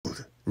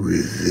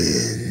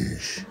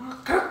Revenge.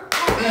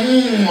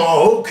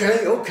 Oh,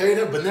 okay.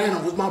 That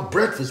banana was my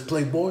breakfast,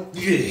 playboy.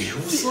 Yeah,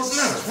 what's up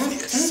now?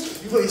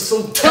 You ain't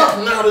so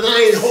tough now that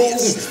I ain't holding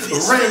a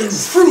random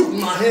fruit in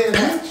my hand.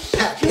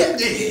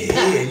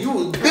 Yeah, you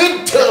was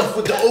big tough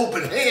with the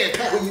open hand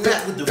when you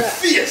got with the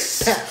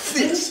fist.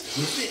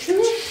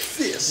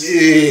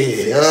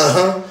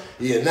 Yeah,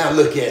 Yeah, now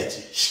look at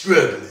you,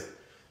 struggling.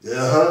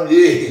 Yeah.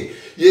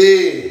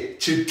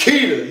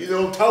 Chiquita, you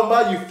know what I'm talking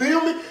about? You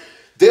feel me?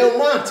 Del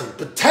Monte,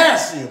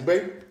 potassium,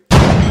 baby.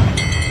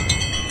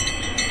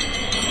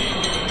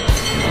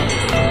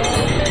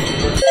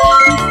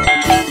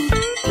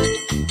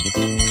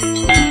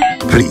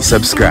 Please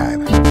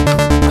subscribe.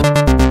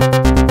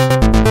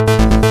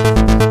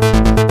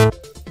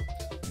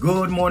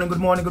 Good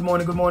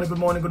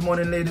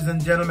morning, ladies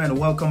and gentlemen.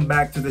 Welcome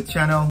back to the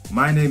channel.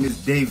 My name is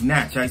Dave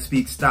Natch. I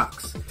speak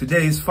stocks.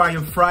 Today is Fire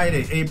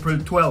Friday, April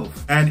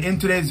 12th. And in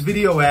today's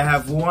video, I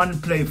have one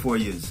play for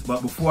you.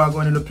 But before I go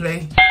into the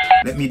play,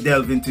 let me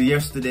delve into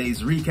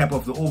yesterday's recap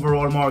of the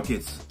overall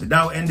markets. The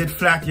Dow ended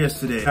flat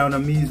yesterday, down a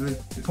measly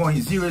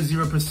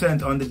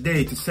 0.00% on the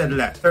day to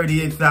settle at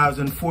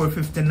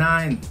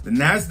 38,459. The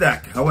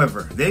Nasdaq,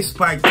 however, they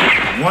spiked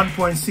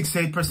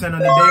 1.68% on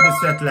the day to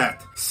settle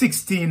at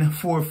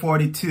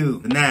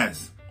 16,442. The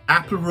Nas.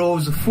 Apple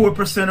rose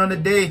 4% on the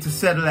day to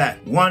settle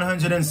at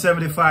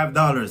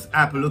 $175.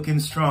 Apple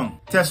looking strong.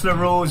 Tesla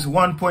rose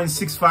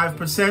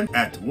 1.65%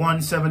 at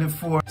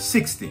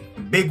 $174.60.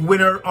 The big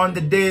winner on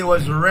the day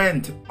was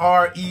Rent,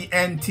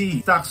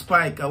 R-E-N-T. Stock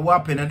spike, a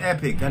whopping, an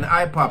epic, an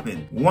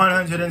eye-popping.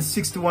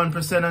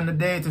 161% on the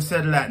day to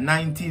settle at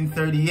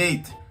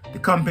 $19.38. The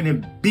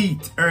company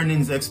beat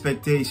earnings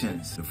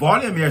expectations. The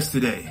volume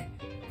yesterday,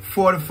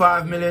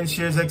 45 million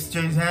shares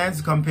exchanged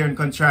hands, compare and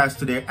contrast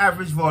to their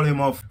average volume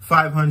of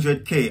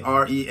 500K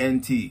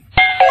RENT.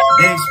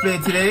 Dave's play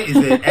today is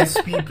a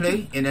SP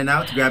play, in and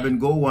out, grab and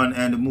go, one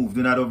and move.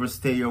 Do not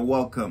overstay your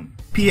welcome.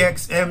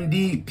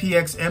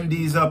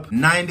 PXMD is up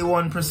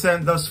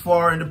 91% thus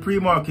far in the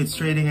pre-markets,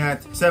 trading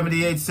at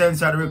 78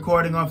 cents at the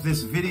recording of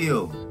this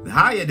video. The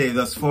higher day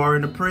thus far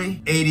in the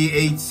pre,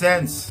 88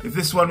 cents. If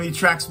this one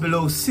retracts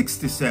below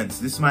 60 cents,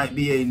 this might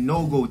be a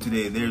no-go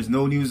today. There's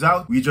no news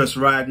out. We just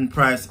riding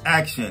price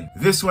action.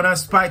 This one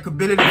has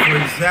spikeability. For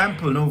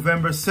example,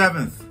 November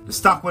 7th. The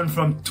stock went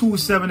from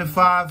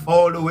 275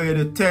 all the way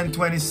to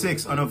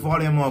 1026 on a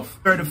volume of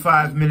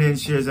 35 million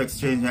shares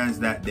exchanged hands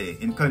that day.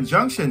 In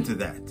conjunction to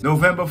that,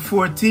 November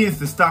 14th,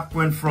 the stock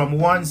went from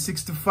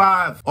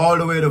 165 all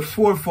the way to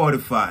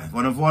 445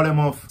 on a volume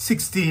of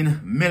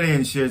 16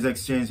 million shares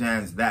exchanged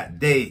hands that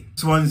day.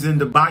 This one's in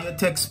the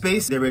biotech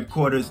space. Their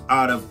headquarters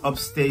out of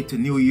upstate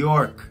New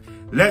York.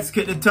 Let's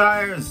kick the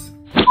tires.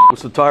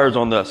 What's the tires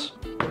on this?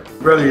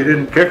 Brother, you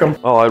didn't kick them.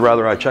 Oh, I'd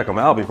rather I check them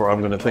out before I'm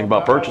going to think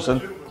about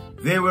purchasing.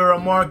 They were a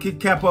market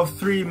cap of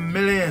 3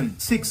 million,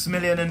 6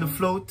 million in the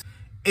float.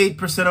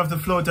 8% of the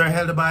float are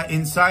held by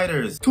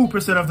insiders.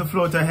 2% of the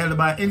float are held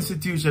by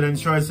institutional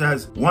insurance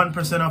as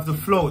 1% of the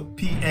float,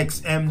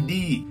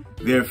 PXMD.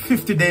 Their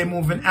 50-day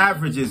moving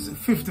average is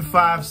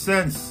 55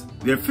 cents.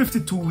 Their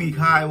 52-week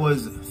high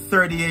was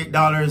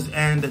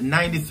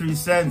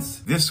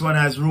 $38.93. This one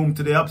has room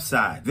to the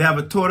upside. They have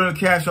a total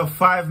cash of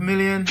 5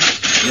 million.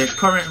 Their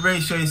current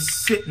ratio is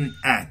sitting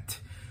at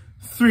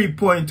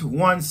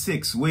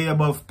 3.16, way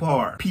above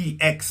par.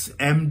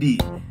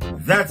 PXMD.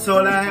 That's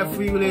all I have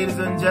for you, ladies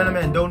and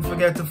gentlemen. Don't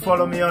forget to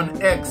follow me on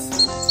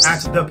X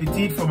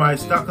 @WT for my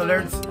stock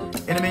alerts.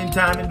 In the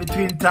meantime, in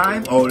between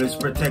time, always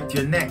protect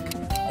your neck.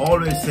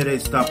 Always set a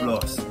stop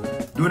loss.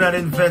 Do not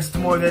invest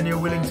more than you're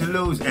willing to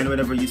lose. And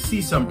whenever you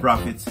see some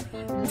profits,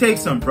 take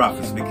some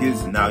profits,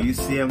 because now you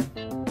see them,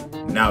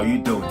 now you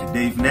don't.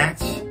 Dave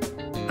Natch,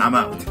 I'm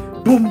out.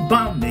 Boom,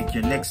 bam, make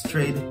your next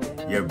trade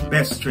your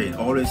best trade.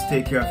 Always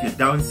take care of your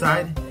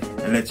downside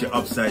and let your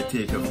upside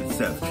take care of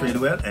itself. Trade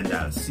well, and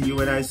I'll see you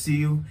when I see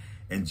you.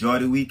 Enjoy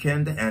the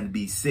weekend and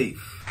be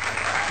safe.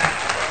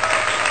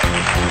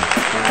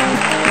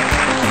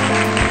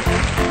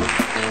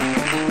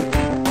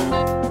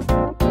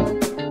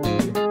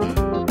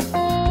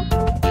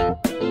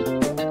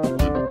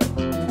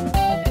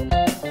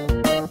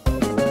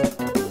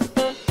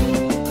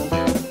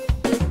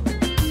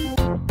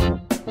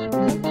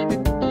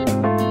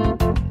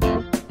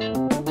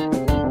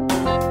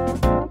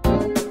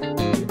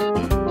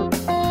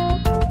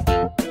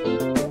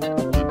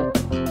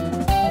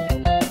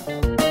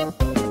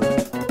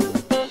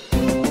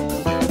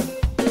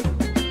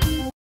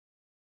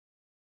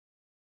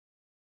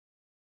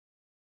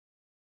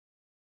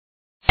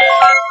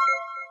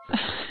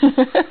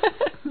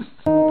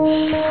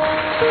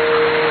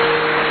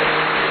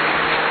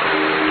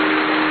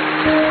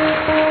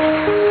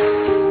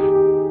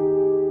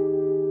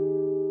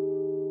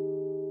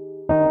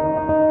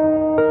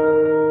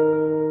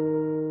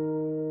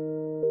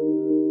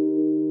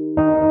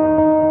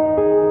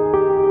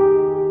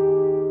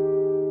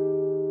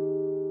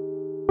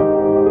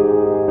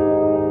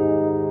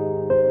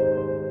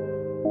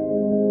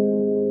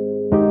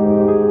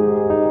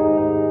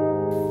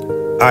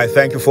 All right,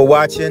 thank you for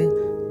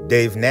watching.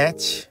 Dave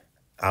Natch,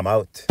 I'm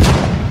out.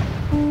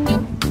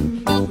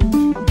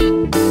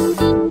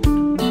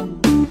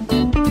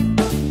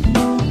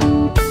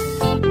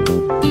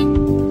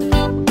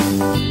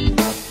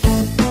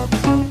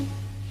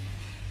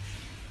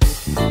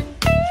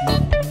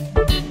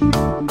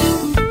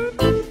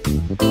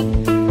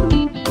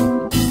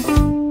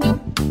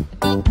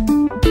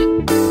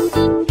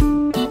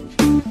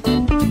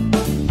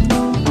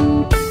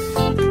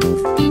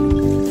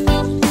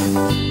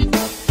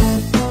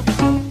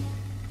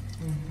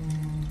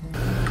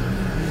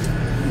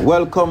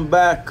 Welcome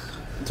back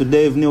to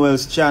Dave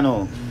Newell's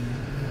channel.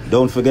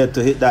 Don't forget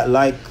to hit that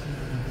like.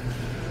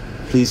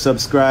 Please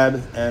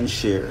subscribe and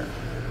share.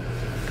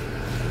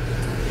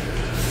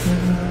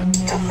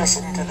 To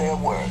listen to their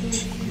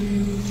words.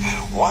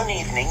 One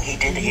evening he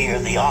did hear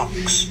the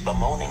ox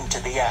bemoaning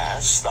to the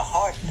ass the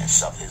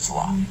hardness of his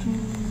lot.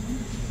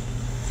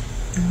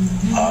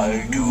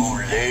 I do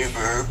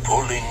labor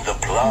pulling the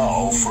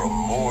plow from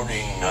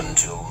morning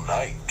until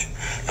night,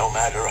 no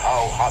matter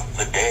how hot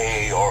the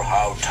day or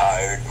how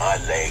tired my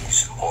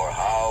legs or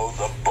how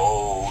the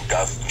bow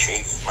doth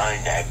chafe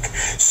my neck,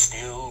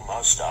 still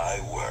must I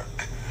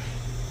work.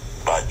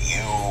 But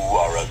you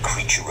are a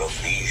creature of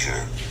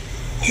leisure.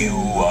 You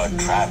are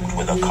trapped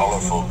with a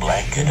colorful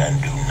blanket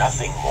and do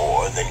nothing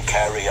more than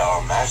carry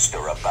our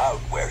master about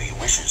where he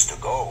wishes to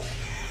go.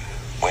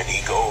 When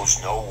he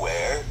goes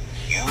nowhere,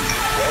 you do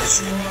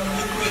rest in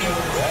the green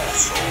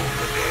grass all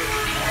the day.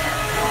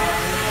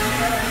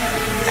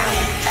 Now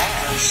the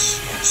ass,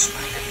 in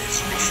spite of his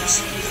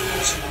vicious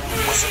years,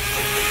 was a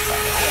friendly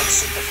fellow and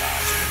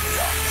sympathized with the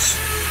ox.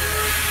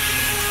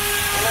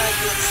 My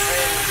good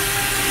friend,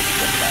 he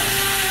began.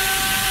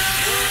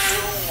 You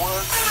do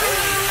work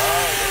very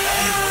hard, and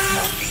I would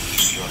not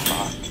ease your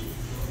lot.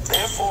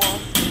 Therefore,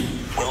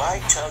 will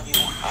I tell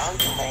you how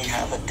you may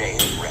have a day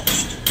of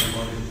rest.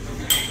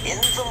 In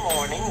the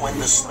morning, when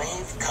the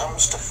slave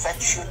comes to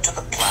fetch you to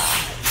the plow,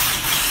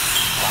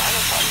 lie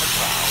upon the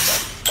ground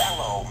and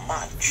bellow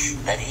much,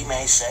 that he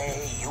may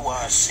say you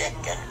are sick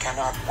and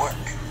cannot work.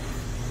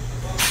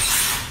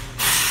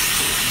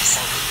 So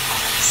the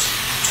ox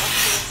took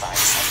the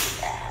advice of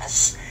the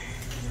ass,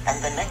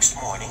 and the next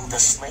morning the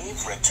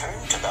slave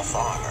returned to the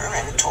farmer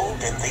and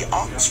told him the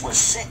ox was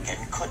sick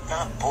and could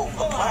not pull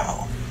the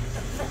plow.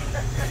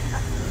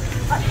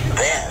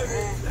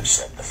 Then,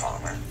 said the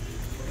farmer,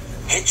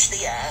 hitch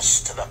the ass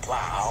to the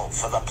plow,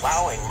 for the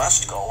plowing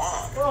must go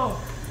on.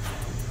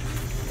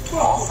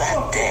 All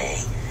that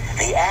day,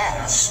 the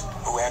ass,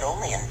 who had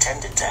only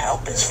intended to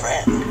help his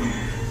friend,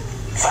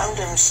 found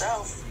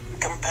himself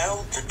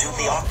compelled to do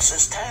the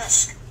ox's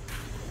task.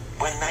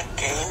 When night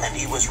came and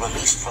he was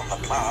released from the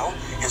plow,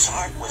 his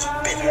heart was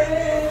bitter,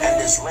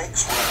 and his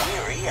legs were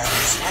weary, and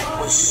his neck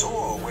was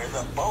sore where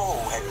the bow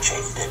had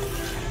chafed it.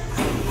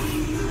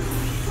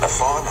 The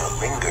farmer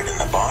lingered in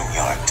the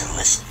barnyard to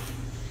listen.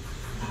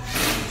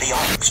 The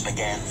ox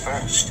began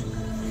first.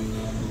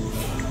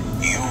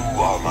 You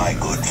are my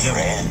good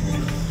friend.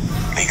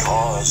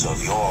 Because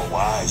of your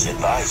wise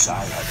advice,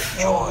 I have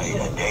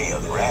enjoyed a day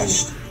of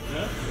rest.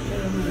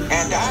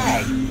 And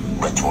I,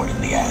 retorted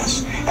the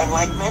ass, am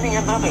like many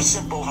another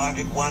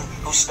simple-hearted one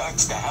who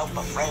starts to help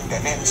a friend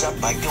and ends up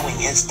by doing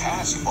his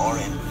task for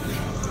him.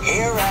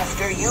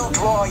 Hereafter you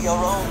draw your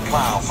own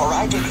plow, for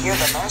I did hear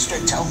the master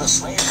tell the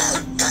slave,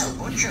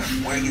 Butcher,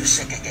 were you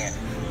sick again?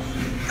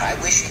 I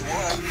wish he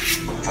would,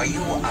 for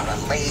you are a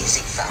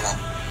lazy fellow.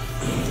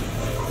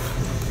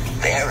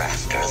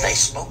 Thereafter they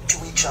spoke to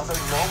each other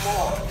no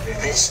more.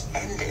 This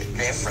ended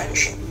their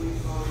friendship.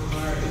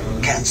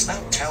 Canst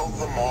thou tell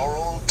the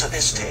moral to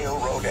this tale,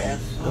 Rodin?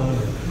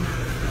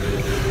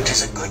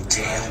 'Tis a good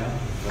tale,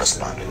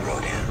 responded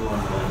Rodin,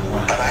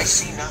 but I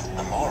see not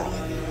the moral.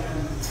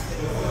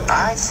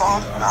 I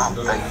thought not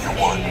that you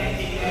would,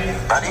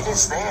 but it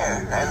is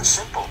there, and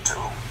simple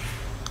too.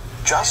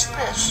 Just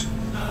this.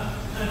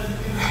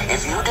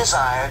 If you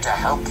desire to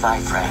help thy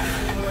friend,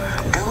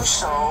 do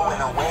so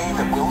in a way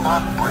that will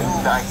not bring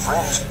thy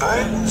friend's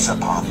burdens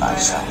upon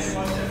thyself.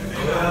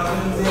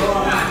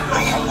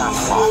 I had not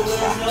thought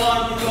that.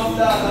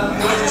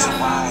 It is a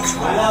wise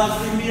word.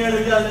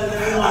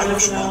 I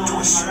wish not to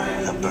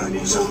assume the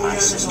burdens of my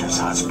sister's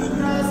husband.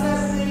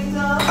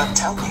 But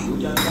tell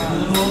me, you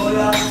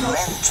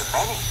lend to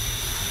many.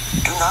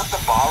 Do not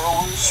the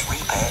borrowers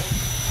repay?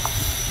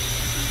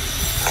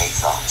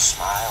 Maython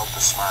smiled the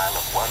smile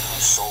of one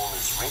whose soul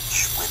is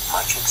rich with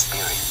much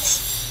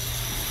experience.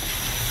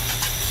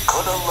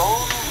 Could a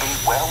loan be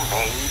well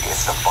made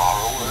if the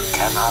borrower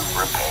cannot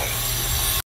repay?